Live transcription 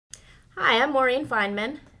Hi, I'm Maureen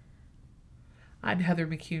Feynman, I'm Heather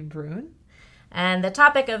McCune-Bruin. and the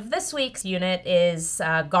topic of this week's unit is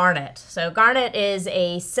garnet. So, garnet is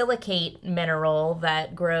a silicate mineral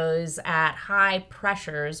that grows at high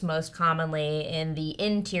pressures, most commonly in the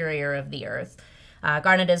interior of the Earth.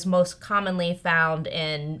 Garnet is most commonly found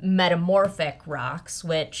in metamorphic rocks,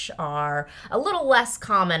 which are a little less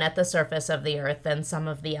common at the surface of the Earth than some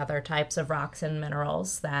of the other types of rocks and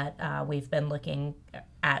minerals that we've been looking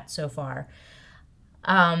at so far.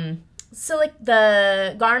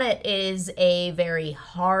 The garnet is a very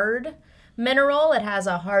hard mineral. It has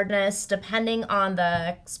a hardness, depending on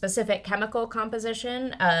the specific chemical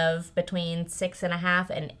composition, of between 6.5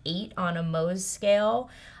 and 8 on a Mohs scale.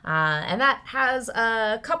 And that has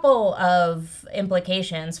a couple of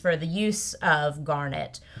implications for the use of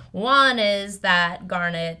garnet. One is that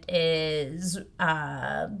garnet is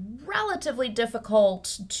relatively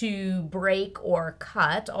difficult to break or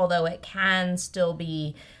cut, although it can still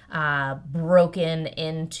be broken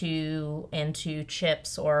into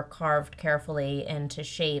chips or carved carefully into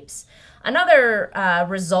shapes. Another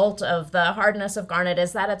result of the hardness of garnet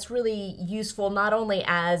is that it's really useful not only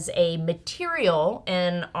as a material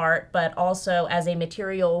in art, but also as a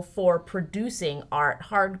material for producing art.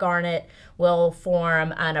 Hard garnet will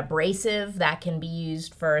form an abrasive that can be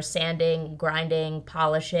used for sanding, grinding,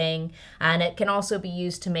 polishing, and it can also be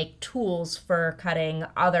used to make tools for cutting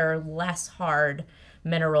other less hard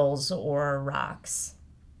minerals or rocks.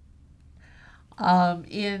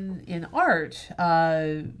 In art,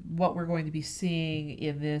 what we're going to be seeing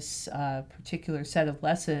in this particular set of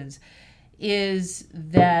lessons is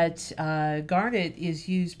that garnet is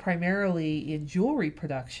used primarily in jewelry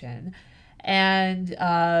production, and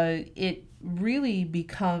it really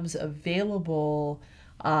becomes available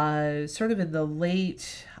sort of in the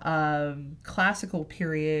late classical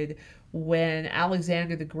period when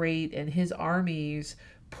Alexander the Great and his armies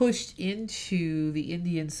pushed into the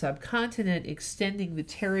Indian subcontinent, extending the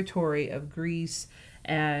territory of Greece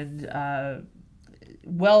and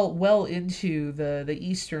well into the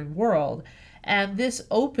Eastern world. And this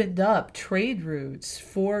opened up trade routes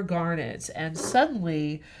for garnets. And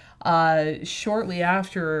suddenly, shortly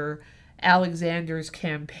after Alexander's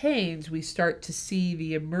campaigns, we start to see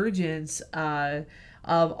the emergence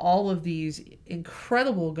of all of these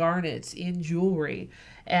incredible garnets in jewelry.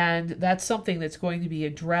 And that's something that's going to be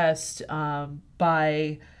addressed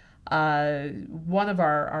by one of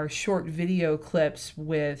our short video clips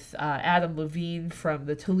with Adam Levine from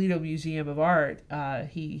the Toledo Museum of Art.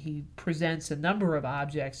 He presents a number of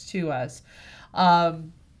objects to us.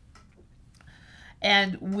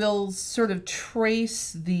 And we'll sort of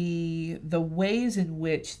trace the ways in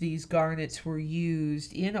which these garnets were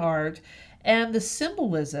used in art and the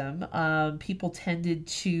symbolism. People tended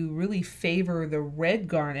to really favor the red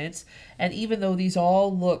garnets, and even though these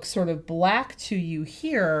all look sort of black to you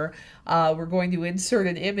here, we're going to insert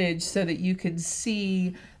an image so that you can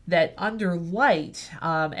see that under light,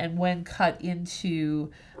 and when cut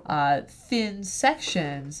into thin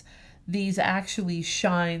sections, these actually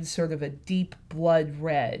shine sort of a deep blood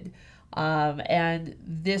red. And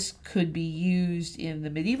this could be used in the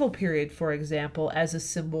medieval period, for example, as a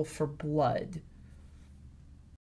symbol for blood.